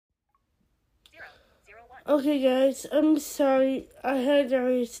Okay, guys, I'm sorry. I had to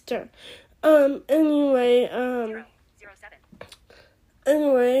restart. Anyway,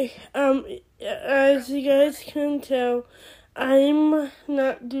 as you guys can tell, I'm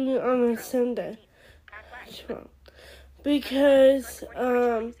not doing it on a Sunday. So, because,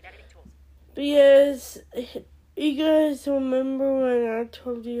 because you guys remember when I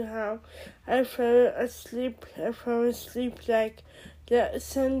told you how I fell asleep like that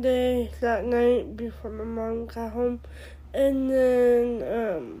Sunday, that night before my mom got home, and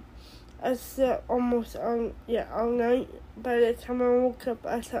then I slept almost all night. By the time I woke up,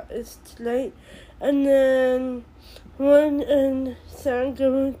 I thought it's too late, and then so I'm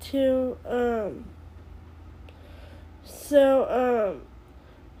going to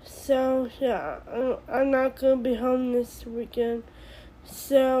so yeah, I'm not gonna be home this weekend.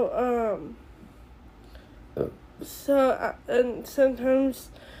 So and sometimes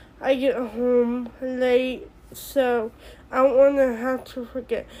I get home late, so I don't want to have to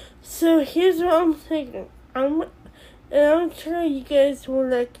forget. So here's what I'm thinking. I'm sure you guys will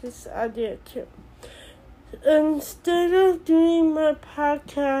like this idea too. Instead of doing my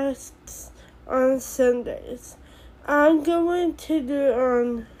podcasts on Sundays, I'm going to do it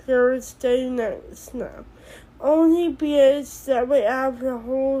on Thursday nights now. Only because that way I have the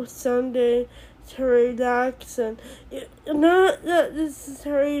whole Sunday to relax, and not that this is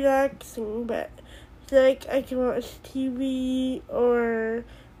relaxing, but like I can watch TV or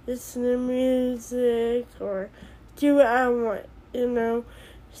listen to music or do what I want.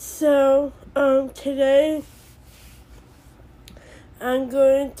 So today I'm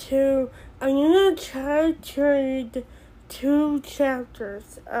gonna try to read 2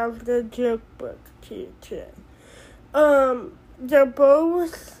 chapters of the joke book to you today. They're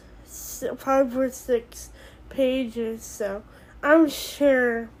both 5 or 6 pages, so I'm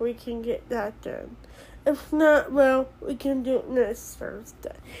sure we can get that done. If not, well, we can do it next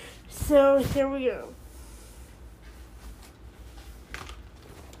Thursday. So here we go.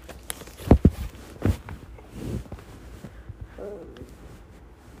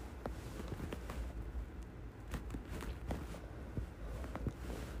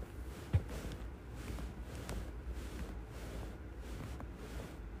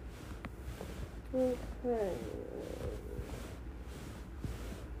 Okay.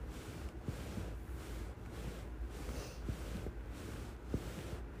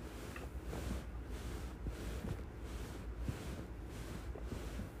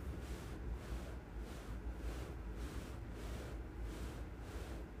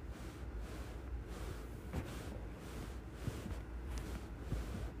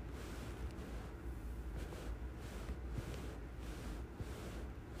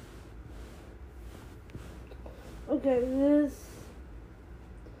 Okay,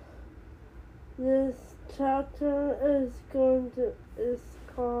 this chapter is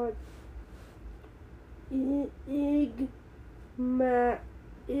called Enigmatic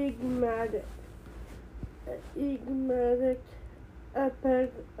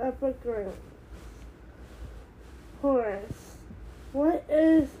Epigrams. Horace, what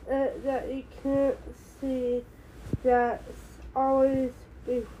is it that you can't see that's always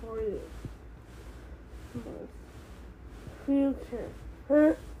before you? Future.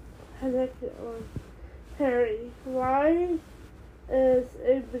 I like that one. Harry, why is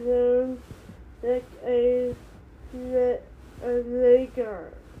a balloon like a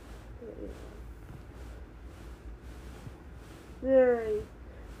lager? Larry,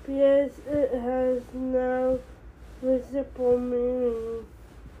 because it has no visible meaning,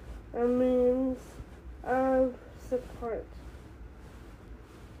 a means of support.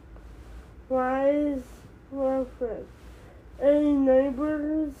 Wise Wilfred, a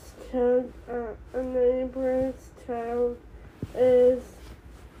neighbor's child is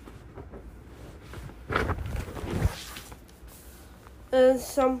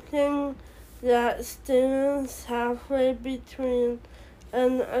something that stands halfway between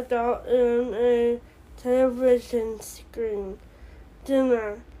an adult and a television screen.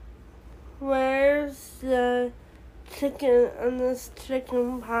 Dinner. Where's the chicken and this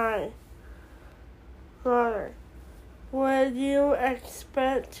chicken pie? Water. Would you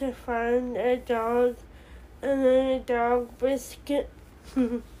expect to find a dog in a dog biscuit?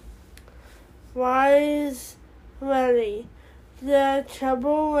 Wise Ready. The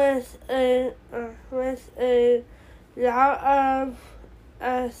trouble with a lot of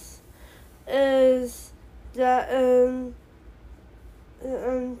us is that in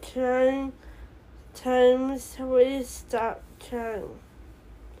trying times we stop trying.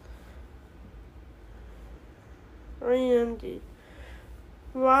 Randy.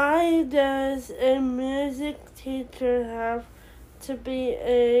 Why does a music teacher have to be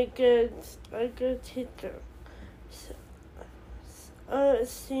a good teacher?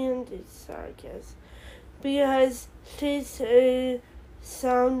 Sandy, I guess. Because she's a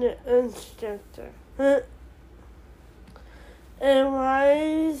sound instructor. A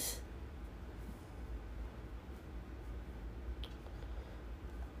wise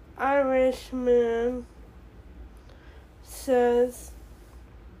Irishman says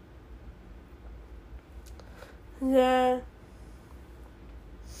the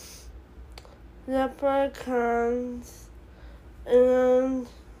leprechauns and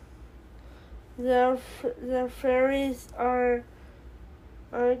the fairies are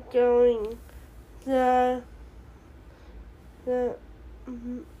going. The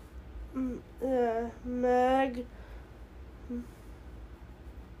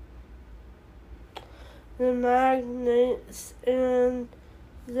magnates and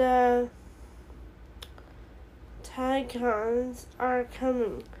the tycoons are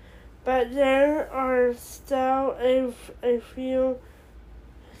coming, but there are still a few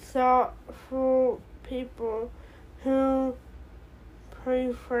thoughtful people who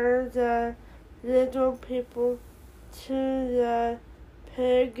prefer the little people to the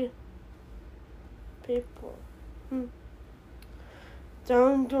pig people.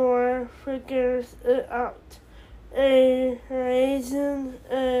 Dumbledore figures it out. A raisin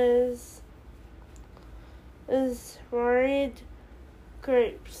is worried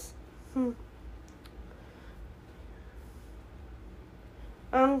grapes.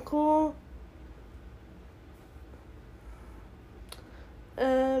 Uncle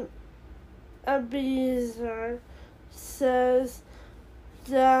Ebenezer says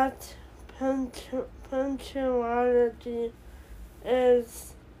that punctuality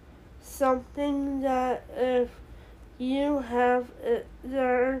is something that if you have it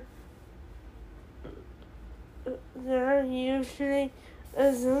there usually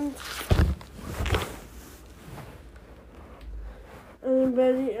isn't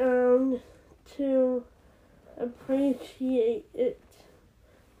anybody around to appreciate it.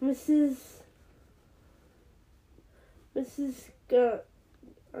 Mrs.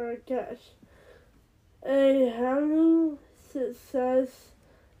 Gosh, a having success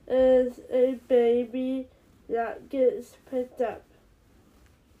is a baby that gets picked up.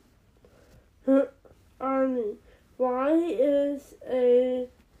 Arnie, why is a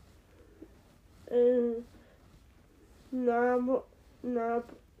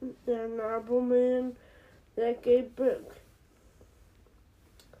nobleman like a book?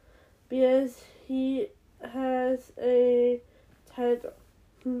 Because he has a title.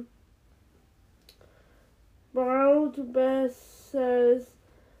 Borrowed Best says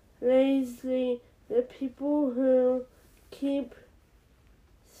lazily, the people who keep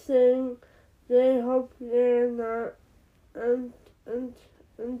saying they hope they're not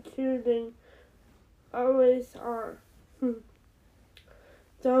intruding always are.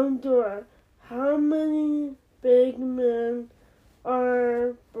 Dumbledore, how many big men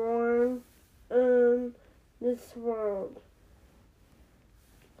are born in this world?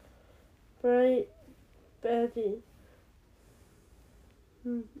 Bright Betty,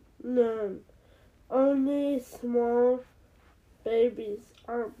 none. Only small babies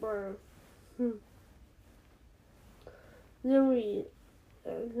are born. Louis,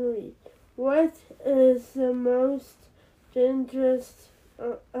 what is the most dangerous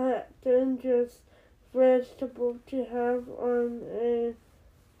vegetable to have on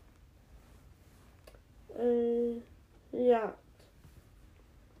a yacht?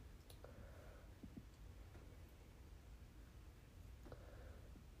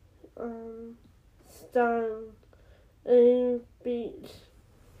 Stone, a beach.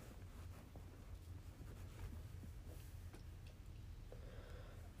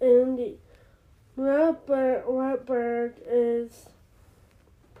 Andy, what bird is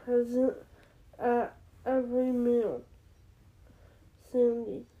present at every meal?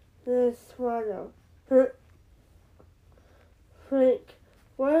 Sandy, the swallow. Frank,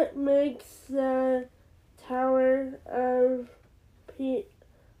 what makes the Tower of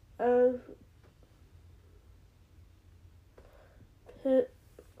Pisa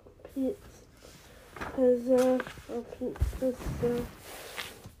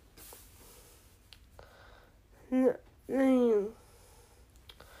name?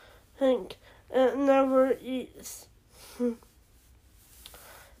 Hank, it never eats.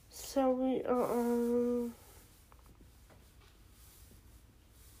 So we are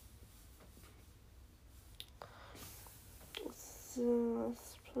so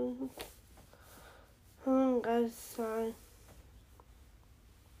please. Guys, sorry.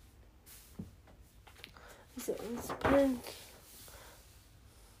 It's pink.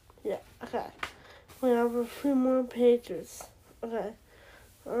 Yeah, okay. We have a few more pages. Okay.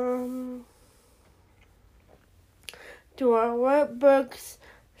 What books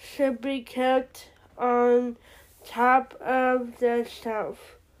should be kept on top of the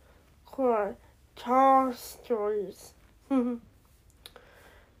shelf? Core. Tall stories.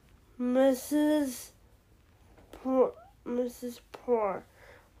 Mrs. Poor.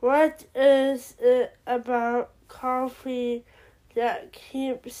 What is it about coffee that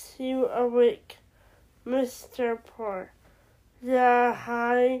keeps you awake? Mr. Poor. The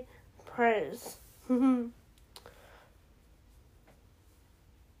high price.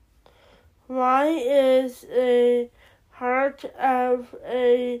 Why is a heart of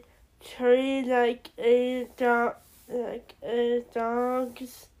a tree like a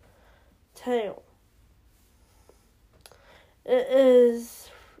dog's tail? It is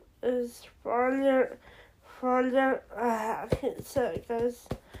farther I can't say it, guys.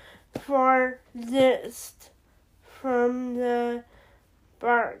 Farthest from the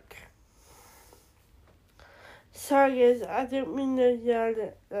bark. Sorry guys, I didn't mean to yell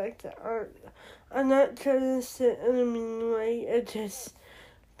it like that. I'm not trying to say it in a mean way. I just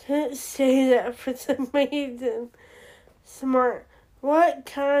couldn't say that for some reason. Smart. What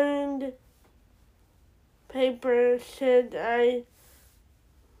kind of paper should I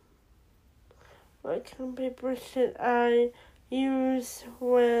use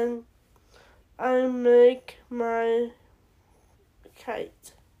when I make my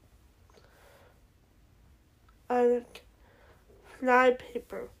kite? I like fly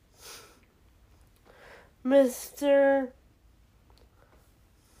paper. Mr.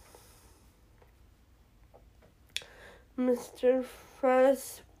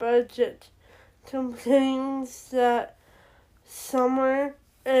 Fresh Budget complains that summer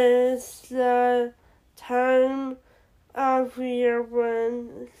is the time of year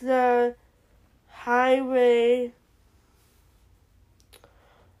when the highway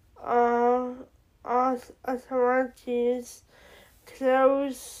authorities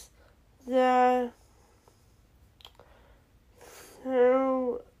close the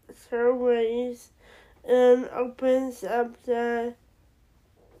throughways and opens up the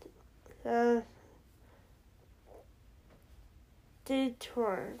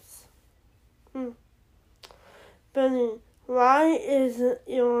detours. Bunny, why isn't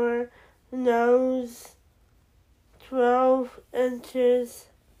your nose 12 inches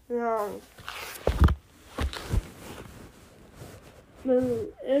long? Bunny,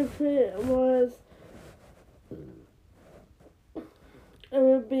 if it was, it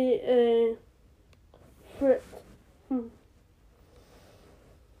would be a fruit.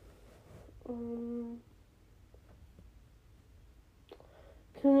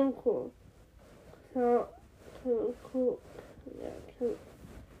 Chemical.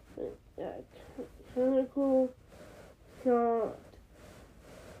 Chemical thought.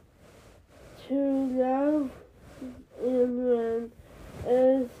 To love and win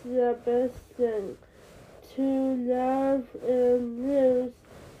is the best thing. To love and lose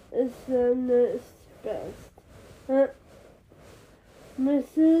is the next best.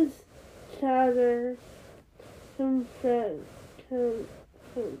 Mrs. Chatter confides.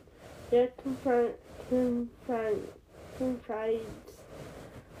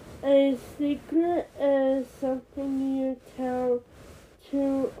 A secret is something you tell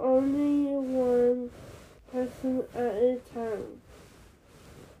to only one person at a time.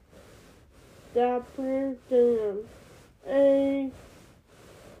 Dapper Dan. A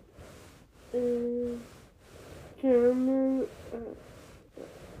German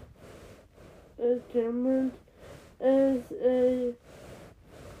is a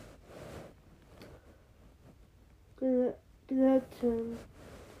glutton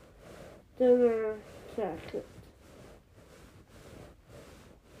dinner jacket.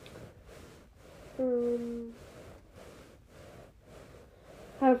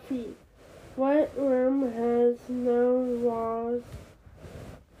 Huffy. What room has no walls,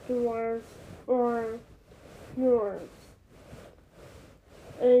 doors, or floors?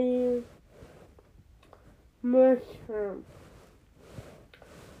 A mushroom.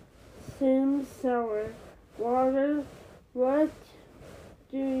 Seems sour. Water. What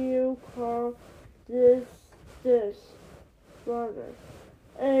do you call this dish? Water.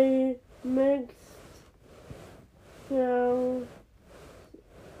 A mixed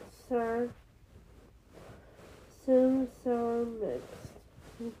sour mixed.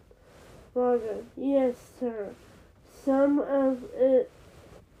 Water. Yes, sir. Some of it's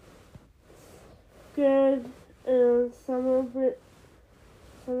good and some of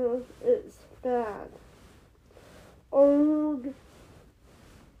it's bad. old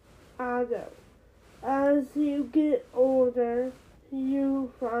adult. As you get older,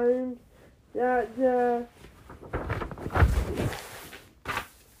 you find that the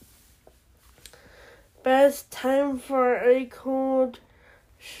best time for a cold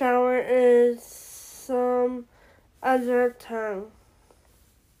shower is some other time.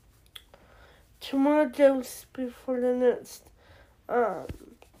 2 more jokes before the next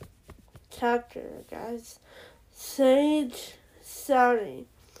chapter, guys. Sage Sally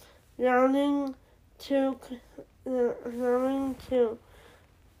running to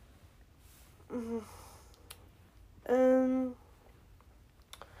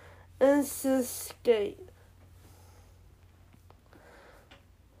instigate.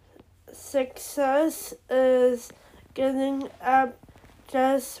 Success is getting up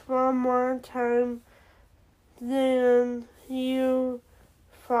just one more time then you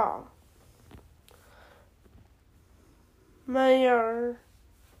fall. Mayor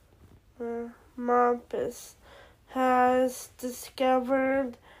Mampus has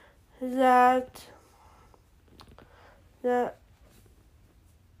discovered that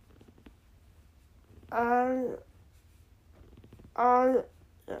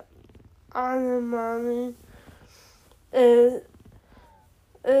alimony is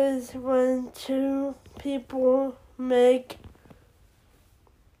when two people make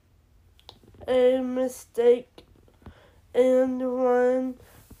a mistake and one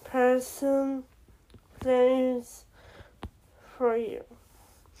person pays for you.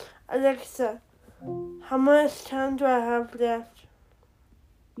 Alexa, how much time do I have left?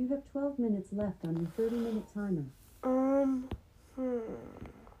 You have 12 minutes left on your 30-minute timer.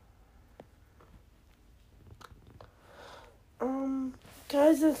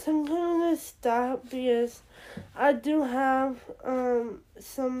 Guys, I think I'm gonna stop because I do have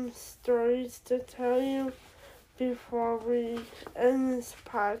some stories to tell you before we end this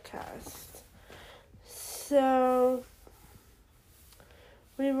podcast. So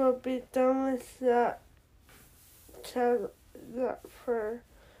we will be done with that for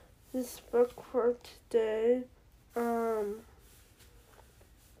this book for today.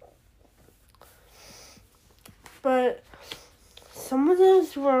 But some of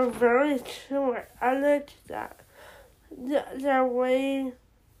those were very short. I liked that. They're way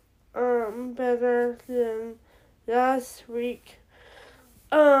better than last week.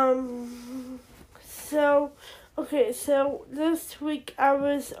 So this week I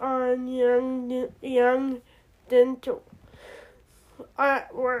was on Young Dental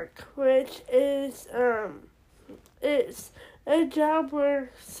at work, which is it's a job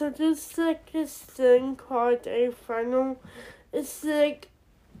where there's like this thing called a funnel. It's like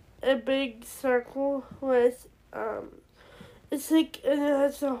a big circle with it's like, and it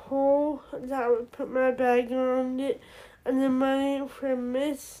has a hole that I would put my bag around it, and the money from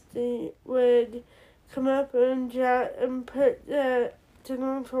Misty would come up and put the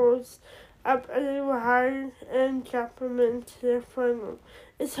dental tools up a little higher and drop them into the funnel.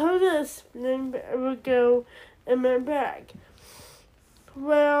 It's hard to explain, but it would go in my bag.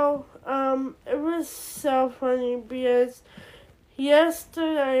 Well, it was so funny because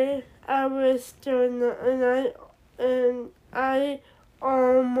yesterday I was doing that and I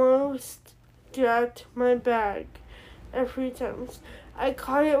almost dropped my bag a few times. I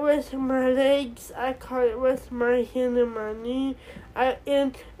caught it with my legs, I caught it with my hand and my knee,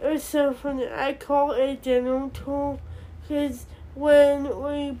 and it was so funny. I call it a dental tool because when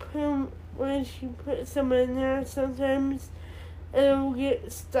she puts them in there, sometimes it'll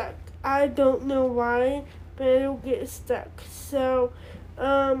get stuck. I don't know why, but it'll get stuck. So,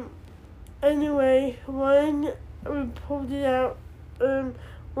 anyway, one we pulled it out,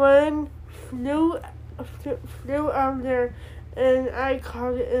 one flew out there, and I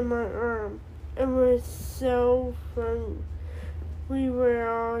caught it in my arm. It was so funny. We were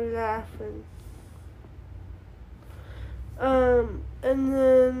all laughing. And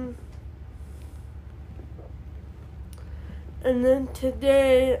then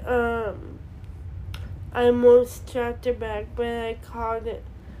today, I almost dropped it back, but I caught it.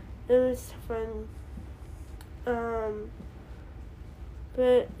 It was fun.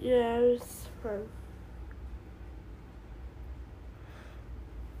 But yeah, it was fun.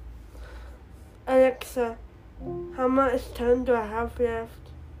 Alexa, how much time do I have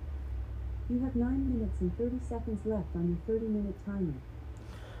left? You have 9 minutes and 30 seconds left on your 30-minute timer.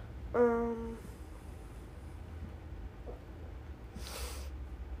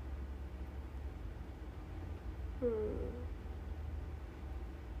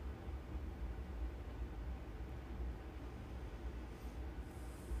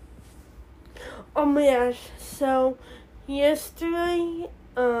 Oh my gosh, so yesterday,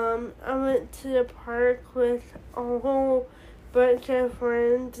 I went to the park with a whole bunch of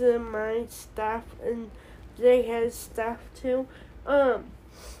friends and my staff, and they had staff too.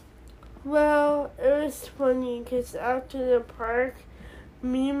 Well, it was funny because after the park,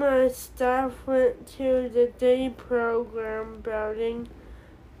 me and my staff went to the day program building,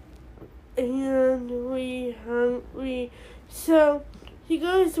 and so you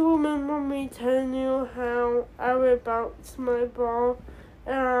guys remember me telling you how I would bounce my ball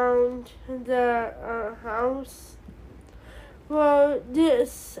around the house? Well,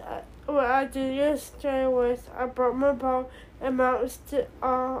 what I did yesterday was I brought my ball and bounced it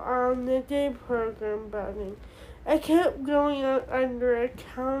all on the day program building. I kept going under a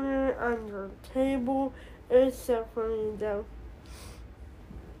counter, under a table. It was so funny though.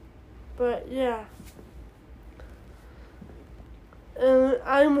 But yeah.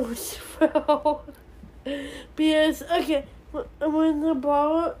 I almost fell. Because, okay, when the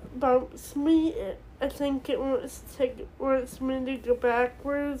ball bounced me, I think it wants me to go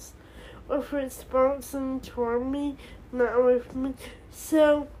backwards. Or if it's bouncing toward me, not away from me.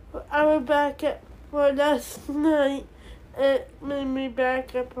 So, I would back up. Well, last night, it made me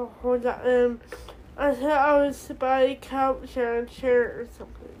back up a whole lot. I thought I was by a couch or a chair or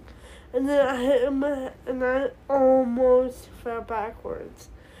something. And then I hit him and I almost fell backwards.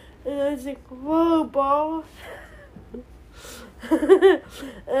 And I was like, whoa, ball.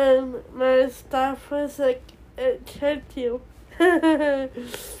 And my staff was like, it tripped you. And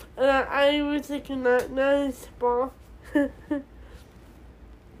I was like, not nice, ball.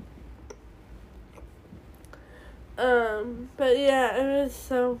 But yeah, it was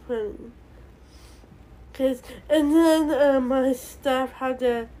so funny. And then my staff had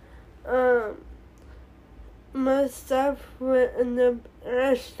to, my staff went in the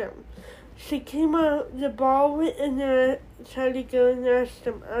restroom. She came out, the ball went in there, tried to go in the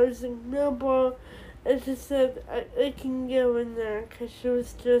restroom. I was like, no ball. It just said it can go in there because she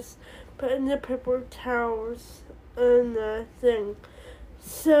was just putting the paper towels in the thing.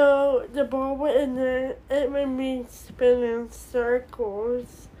 So the ball went in there. It made me spin in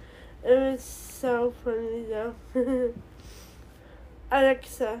circles. It was so funny though.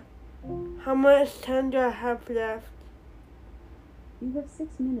 Alexa, how much time do I have left? You have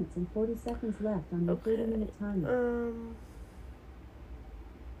 6 minutes and 40 seconds left on your 30-minute timer.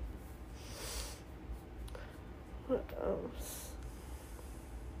 What else?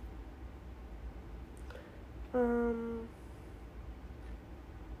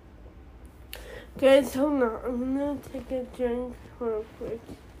 Guys, hold on. I'm gonna take a drink real quick.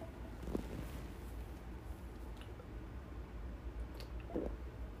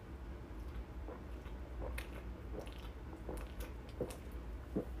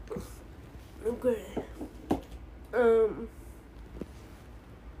 Okay.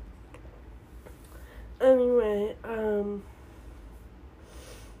 Anyway,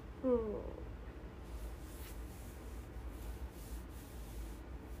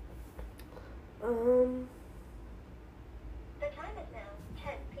 The time is now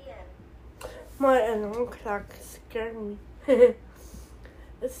 10 p.m. My alarm clock scared me. It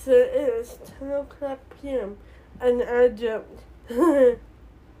said it was 10 o'clock p.m. and I jumped.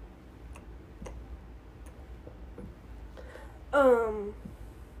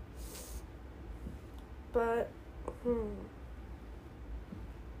 But,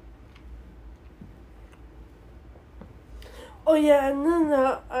 Oh yeah, and then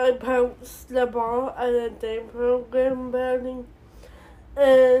I bounced the ball at a day program building,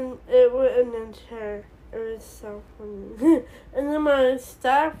 and it went in a chair. It was so funny. And then my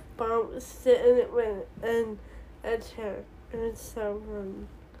staff bounced it, and it went in a chair. It was so funny.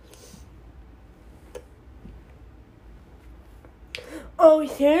 Oh,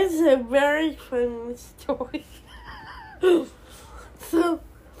 here's a very funny story. So,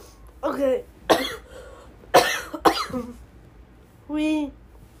 okay. We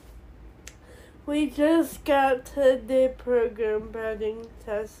just got to the program building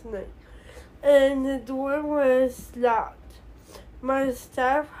last night, and the door was locked. My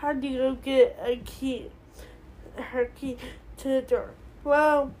staff had to go get her key to the door.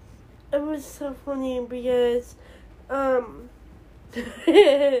 Well, it was so funny because,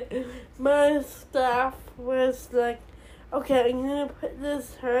 my staff was like, okay, I'm gonna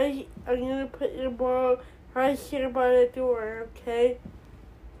put your ball right here by the door, okay?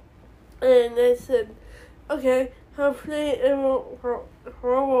 And I said, okay, hopefully it won't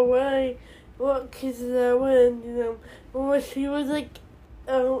roll away, because of the wind, you know. Well, she was like,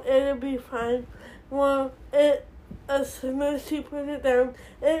 oh, it'll be fine. Well, it as soon as she put it down,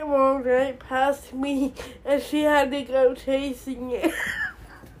 it rolled right past me, and she had to go chasing it.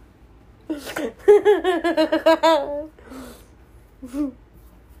 It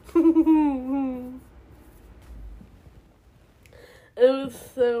was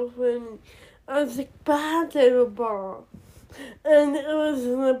so funny. I was like, bad little ball. And it was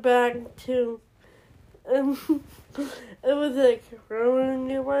in the bag too. And it was like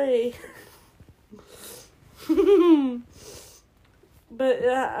rolling away. But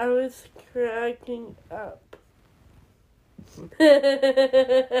yeah, I was cracking up.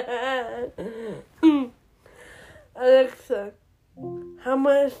 Alexa, how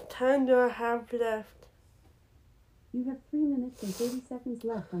much time do I have left? You have 3 minutes and 30 seconds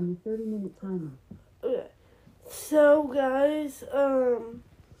left on your 30-minute timer. Okay. So guys,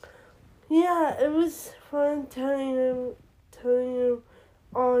 yeah, it was fun telling you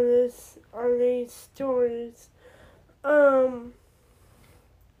all these stories.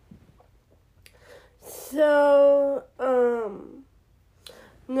 So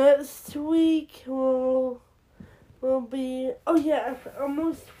next week will be. Oh yeah, I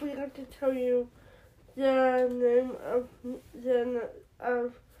almost forgot to tell you the name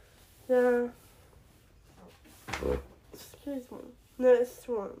of the excuse me, next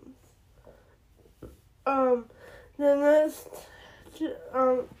ones. The next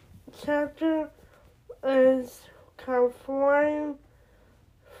chapter is called Flying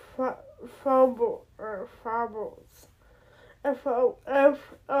Fables. Foibles. I don't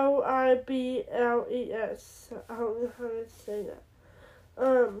know how to say that.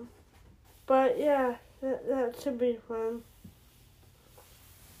 But yeah, that should be fun.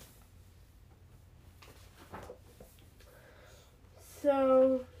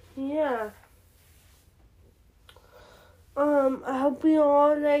 So yeah. I hope you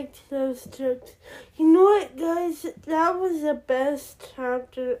all liked those jokes. You know what, guys? That was the best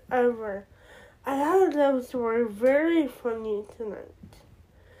chapter ever. I thought those were very funny tonight.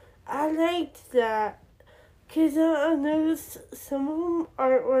 I liked that. Because I noticed some of them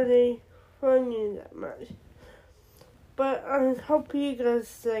aren't really funny that much. But I hope you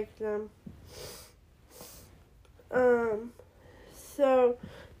guys like them. So,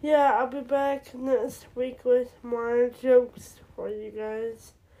 yeah, I'll be back next week with more jokes for you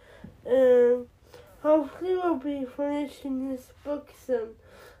guys. And hopefully we'll be finishing this book soon.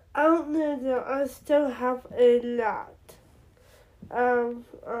 I don't know though, I still have a lot of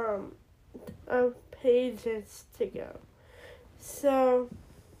pages to go. So,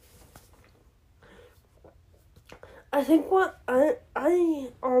 I think what I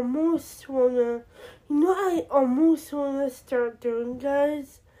almost wanna, I almost wanna start doing,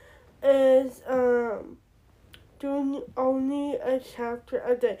 guys, is doing only a chapter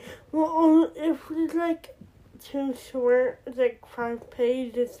a day. Well, if it's like too short, like 5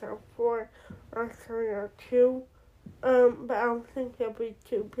 pages or 4 or 3 or 2, but I don't think it'll be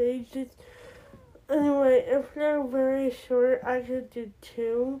 2 pages. Anyway, if they're very short, I could do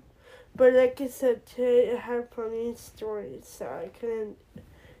 2. But like I said, today I had plenty of stories, so I couldn't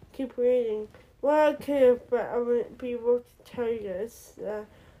keep reading. Well, I could have, but I wouldn't be able to tell you guys the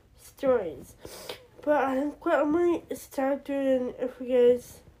stories. But I think what I might start doing, if you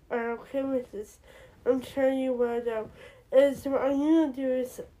guys are okay with this, I'm sure you will though, is what I'm going to do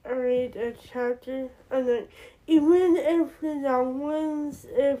is read a chapter, and then even if the long ones,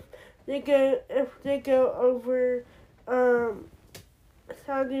 if they go over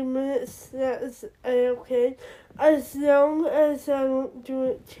 30 minutes, that's okay. As long as I don't do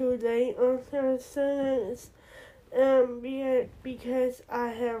it too late on Thursday nights, because I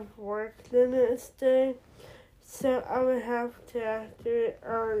have work the next day, so I would have to do it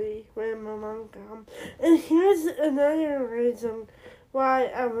early when my mom comes. And here's another reason why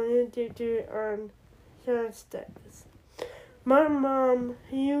I wanted to do it on Thursdays. My mom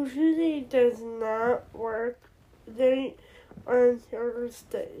usually does not work late on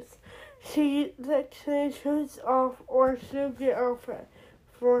Thursdays. She shows off, or she'll get off at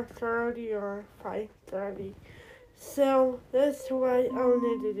 4:30 or 5:30. So that's why I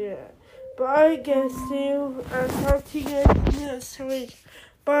wanted to do it. But I guess you. I'll talk to you guys next week.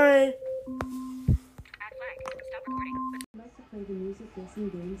 Bye. Would you like to play the music listen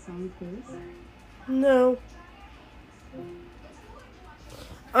game song quiz? No.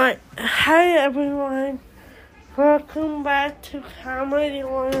 Alright, hi everyone. Welcome back to Comedy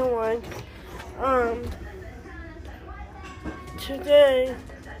 101. Today,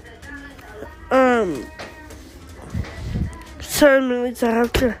 sorry minutes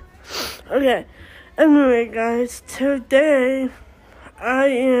after. Okay, anyway guys, today I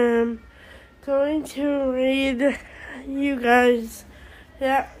am going to read you guys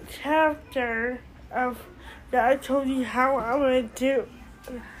that chapter of that I told you how I would do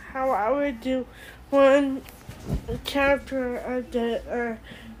one chapter a day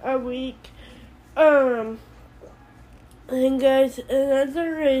a week. And guys,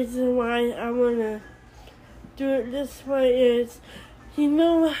 another reason why I wanna do it this way is, you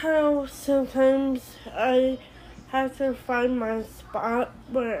know how sometimes I have to find my spot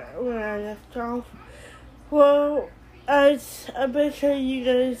where I left off? Well, as I bet sure you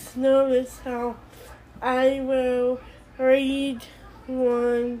guys notice how I will read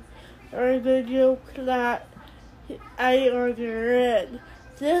one or the joke that I already read.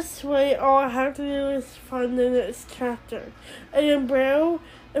 This way, all I have to do is find the next chapter. And in Braille,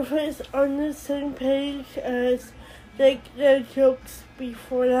 if it's on the same page as like the jokes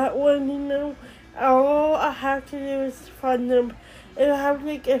before that one, you know, all I have to do is find them. It'll have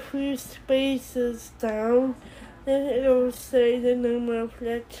like a few spaces down, then it'll say the name of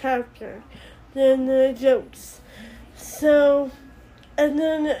the chapter, then the jokes. So, and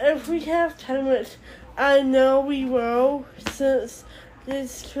then if we have time, which I know we will, since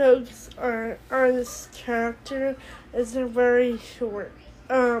these jokes are on this chapter, is a very short.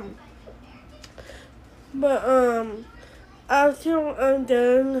 After I'm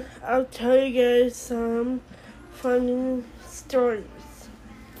done, I'll tell you guys some funny stories.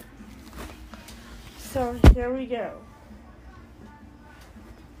 So here we go.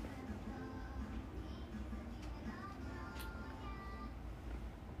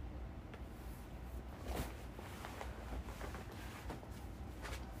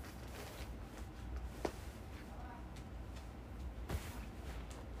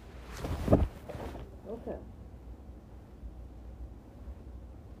 Okay.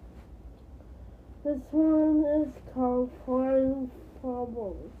 This one is called Flying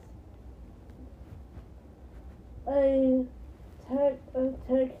Bubbles. A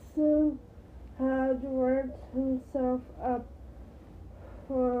Texan had worked himself up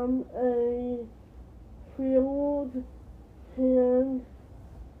from a field hand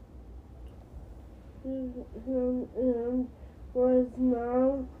and was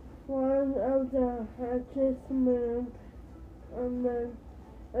now one of the richest men in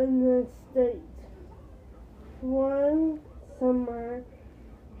the state. One summer,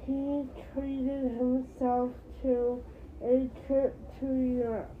 he treated himself to a trip to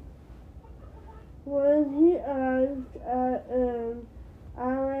Europe. When he arrived at an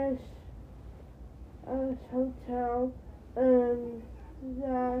Irish hotel in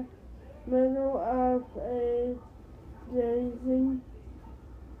the middle of a blazing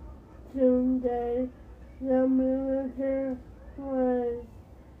June day, the manager was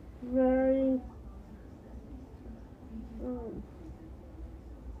very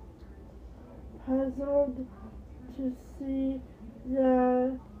puzzled to see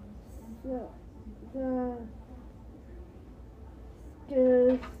the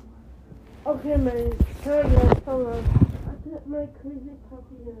scarce. Okay, man, turn your phone. I put my crazy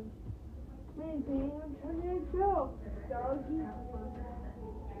puppy in. Maybe turn your joke, doggy.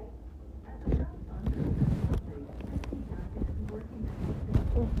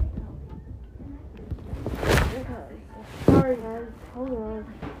 Okay, sorry guys, hold on.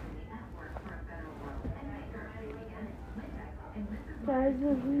 Guys, if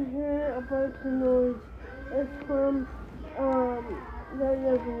you hear a bunch of noise, it's from the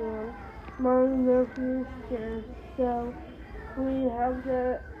living room. My nephew's scared, so we have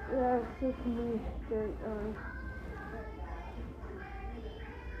to put me straight on.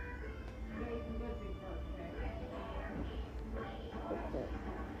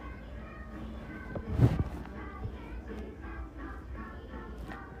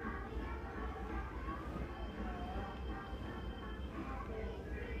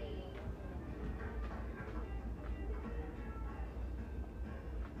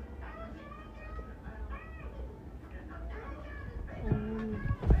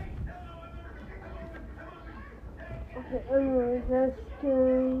 Okay, anyway, that's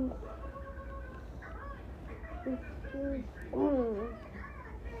just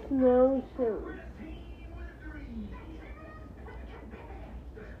snowshoes.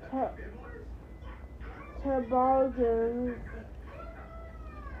 Toboggans,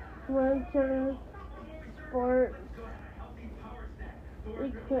 winter sports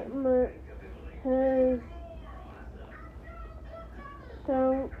equipment, his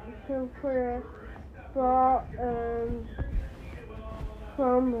chauffeur brought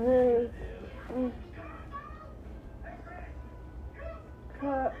from his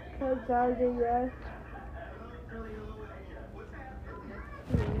quesadillas.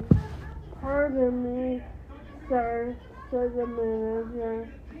 Pardon me, sir, said the manager.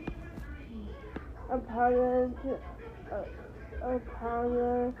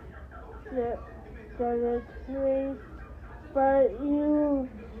 Apologetically, but you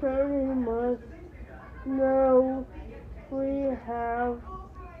surely must know we have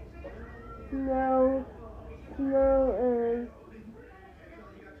no snow in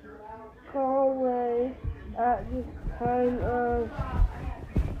Galway at this time of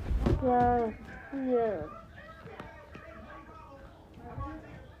the year.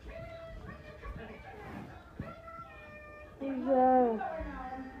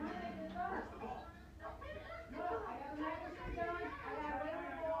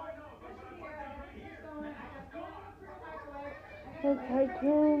 The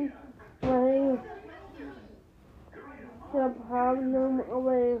Titan waved the problem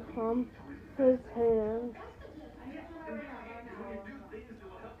away from his hand.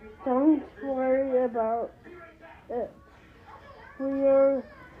 Don't worry about it. We're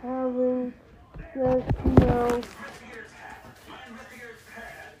having the snow.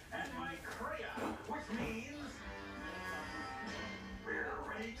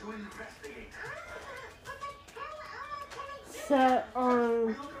 Set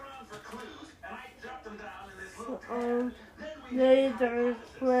on later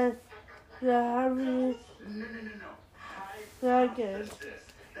with the heavy luggage.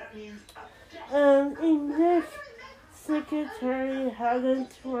 English secretary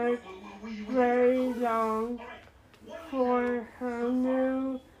hadn't worked very long for her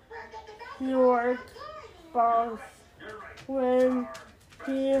New York boss when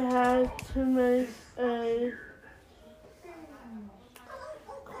he had to make a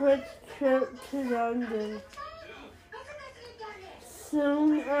quick trip to London.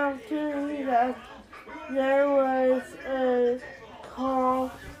 Soon after he left, there was a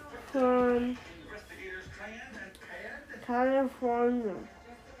call from California.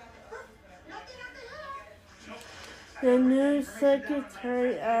 The new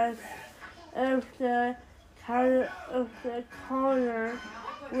secretary asked if the caller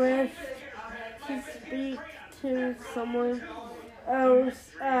wished to speak to someone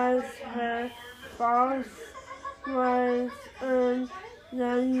else, as her boss was in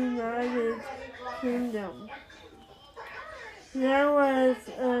the United Kingdom. There was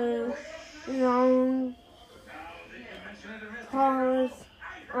a long pause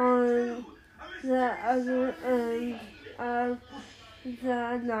on the other end of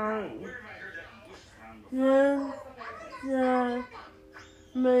the line. Then the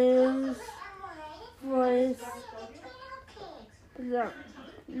man's voice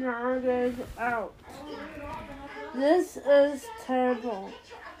nodded out. This is terrible.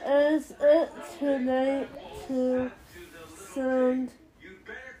 Is it too late to send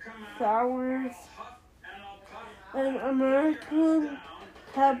flowers? An American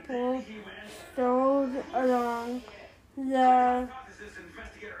couple strolled along the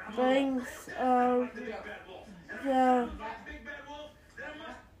banks of the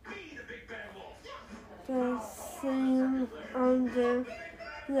Seine under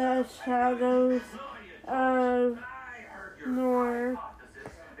the shadows of Northern.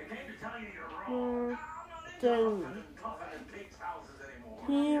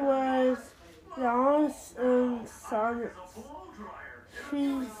 He was lost in silence.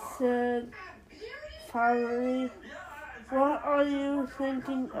 She said finally, "What are you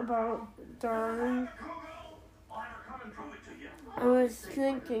thinking about, darling?" "I was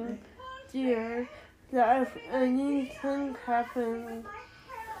thinking, dear, that if anything happened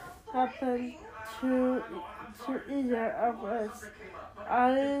to either of us,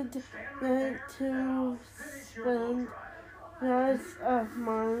 I'd like to spend the rest of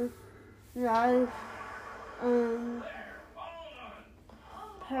my life in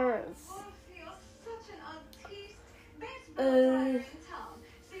Paris." A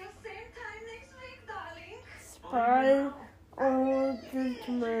spry old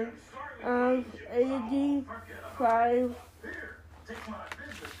gentleman of 85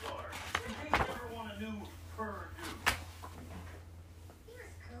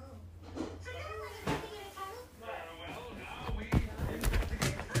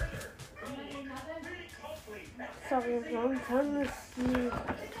 sorry, I'm trying to see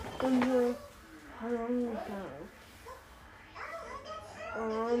how long ago.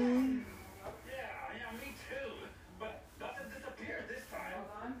 Yeah, me too. But nothing disappeared this time.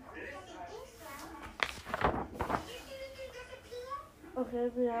 Okay,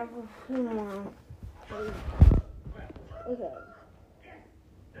 we have a few more. Okay.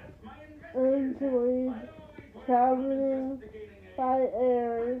 I enjoyed traveling by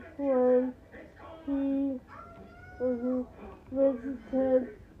air when he visited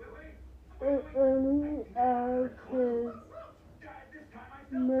any of his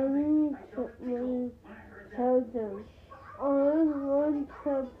many children. On one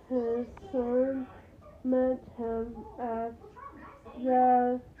trip, his son met him at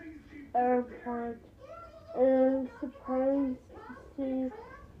the airport and surprised to see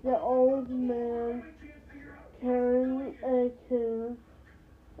the old man carrying a cane,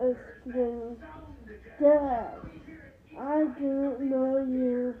 exclaimed, "Dad, I didn't know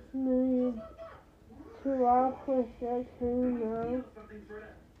you need to walk with a cane now."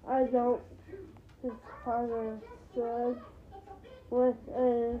 "I don't," his father said with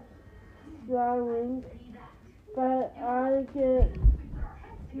a sly wink, "but I get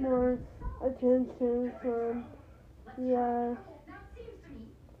more attention from the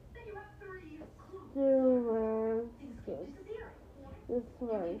stewardess this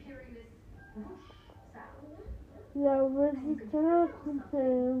way." The visitor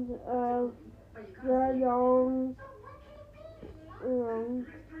complained of the long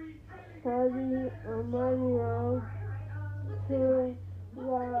study on my road to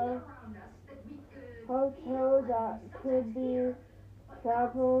the hotel that could be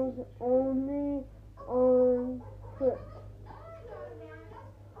traveled only on foot.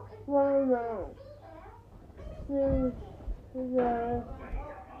 "Why not?" said the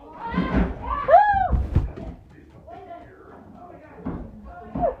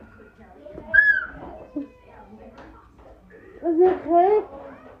Is it okay?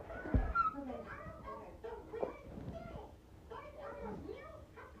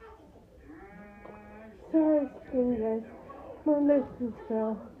 Sorry, guys. My legs are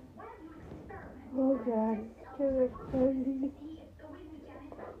still. Oh God, it's kind of crazy.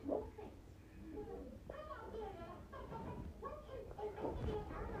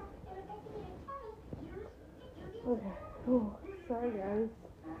 Okay. Oh, sorry guys.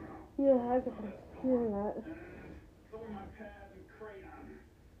 Yeah, I got to hear that.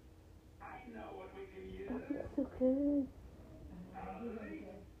 It's okay.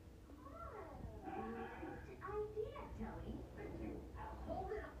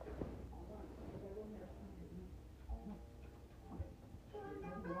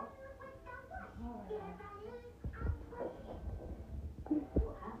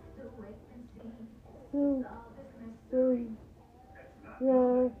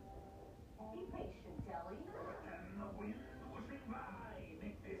 Yeah.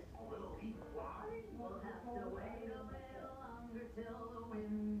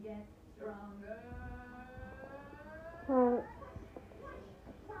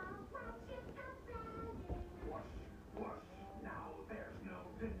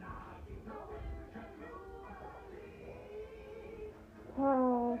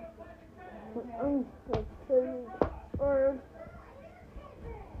 I'm so silly.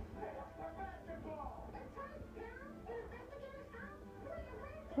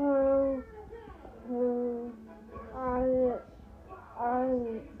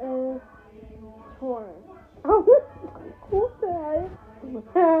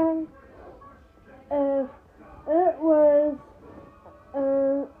 If it was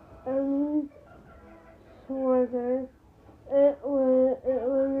any shorter, it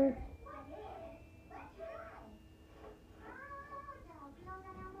would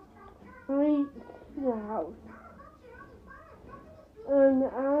reach the house. An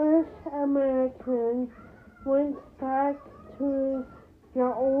Irish American went back to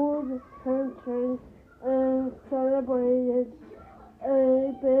the old country and celebrated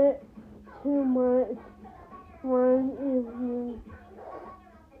a bit too much one evening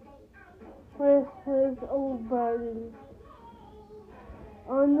with his old buddies.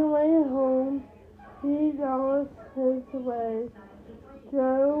 On the way home, he lost his way,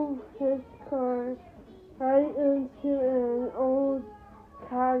 drove his car right into an old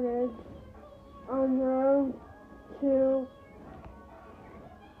cottage on the road to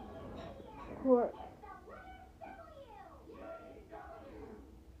Cork.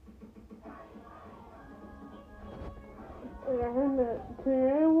 And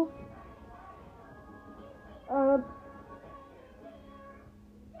two up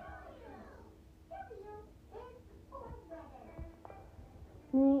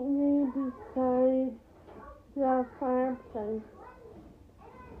neatly beside the fireplace.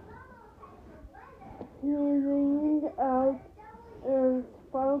 He leaned out and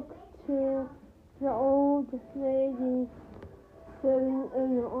spoke to the old lady sitting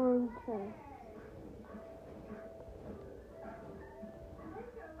in the armchair.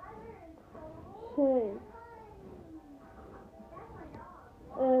 "Say,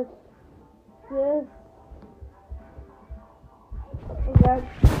 if this that's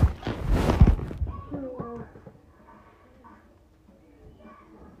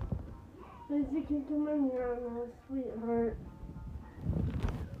as you can come in here now, sweetheart.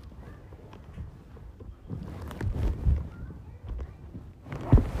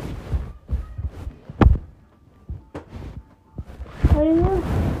 Taylor?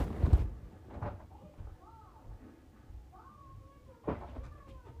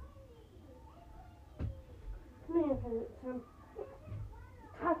 Come here, Sam.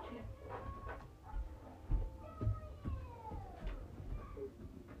 Touch it.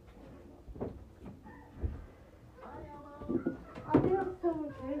 I feel so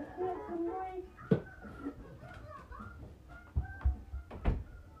much hate tonight.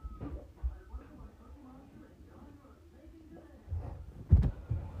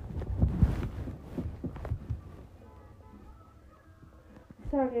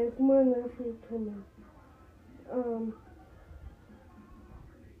 Sorry, it's more than a few coming.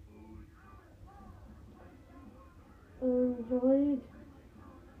 Enjoyed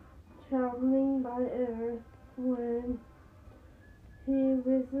traveling by air when he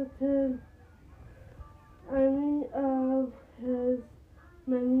visited any of his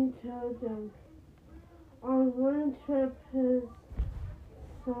many children. On one trip, his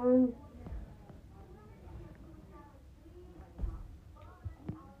son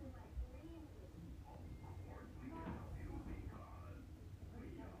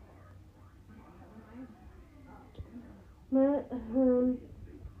met him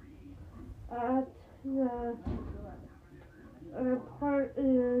at the airport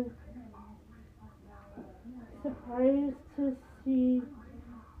and surprised to see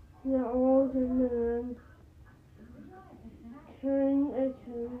the older man carrying a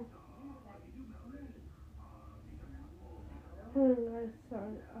cane.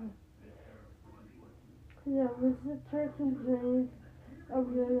 The visitor complained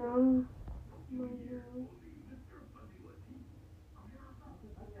of the young man.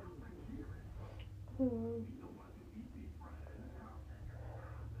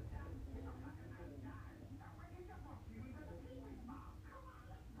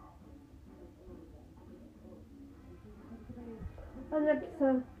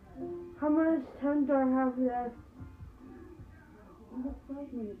 Alexa, how much time do I have left? You have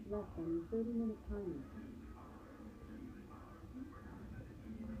 12 minutes left on your 30-minute timer.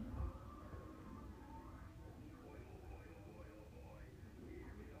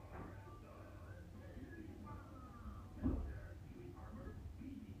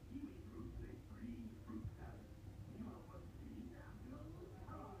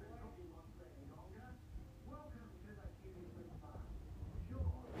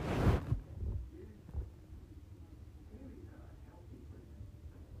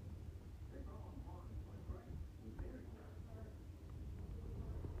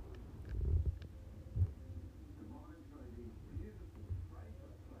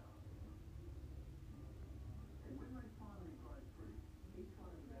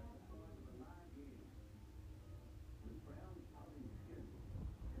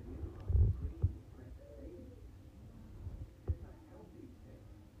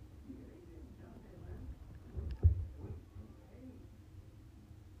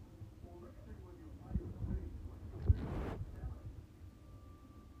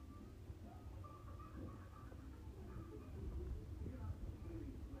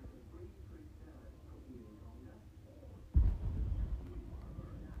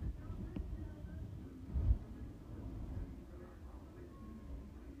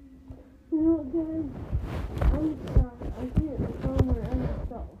 You know, guys, I'm sorry, I didn't film my own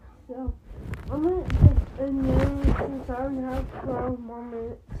stuff, so I'm gonna just end there since I only have 12 more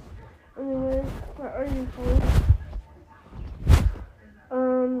minutes. Anyways, what are you doing?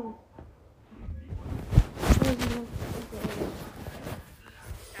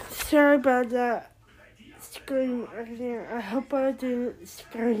 Sorry about that scream earlier. I hope I didn't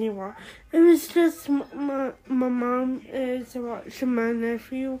scare anyone. It was just my mom is watching my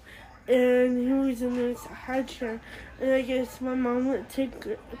nephew, and he was in his high chair, and I guess my mom went to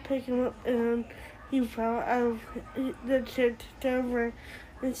pick him up, and he fell out of the chair, tipped over,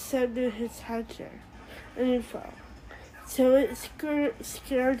 and sat to his high chair, and he fell. So it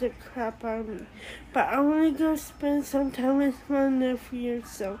scared the crap out of me. But I want to go spend some time with my nephew,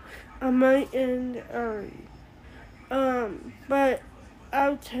 so I might end early. But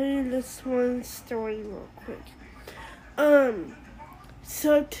I'll tell you this one story real quick.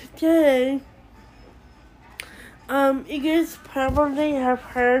 So today, you guys probably have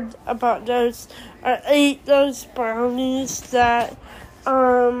heard about those, or ate those brownies that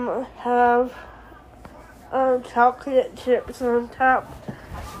have chocolate chips on top.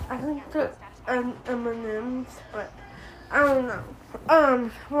 I think they're M&M's, but I don't know.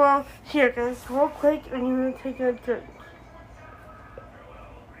 Well, here guys, real quick, I'm gonna take a drink.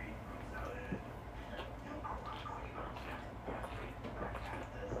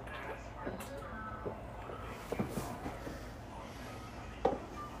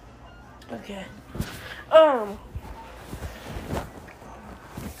 Okay.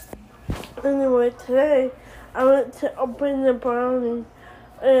 Anyway, today I went to open the brownie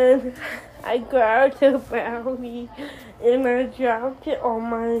and I grabbed the brownie and I dropped it on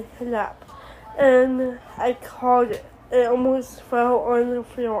my lap and I caught it. It almost fell on the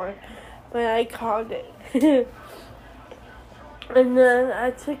floor, but I caught it. And then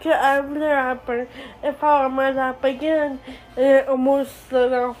I took it out of the wrapper, it fell on my lap again, and it almost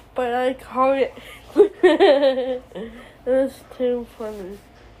slid off, but I caught it. It was too funny.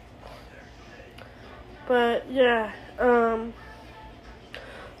 But yeah,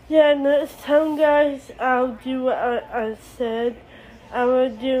 next time guys, I'll do what I said I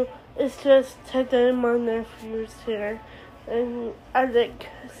would do. It's just today my nephew's here, and I like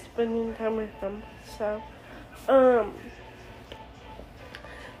spending time with him, so,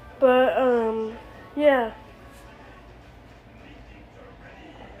 yeah.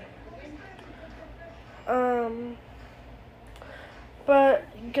 But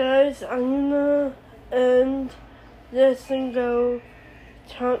guys, I'm gonna end this and go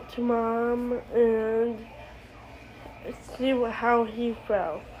talk to Mom and see how he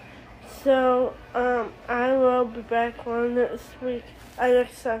felt. So, I will be back on next week.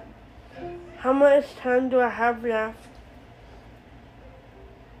 Alexa, how much time do I have left?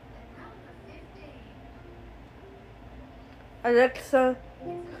 Alexa,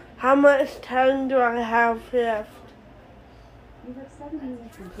 how much time do I have left? You have 7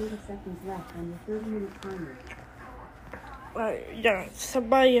 minutes and 30 seconds left on your 30-minute timer. Yeah, so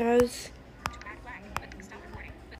bye guys.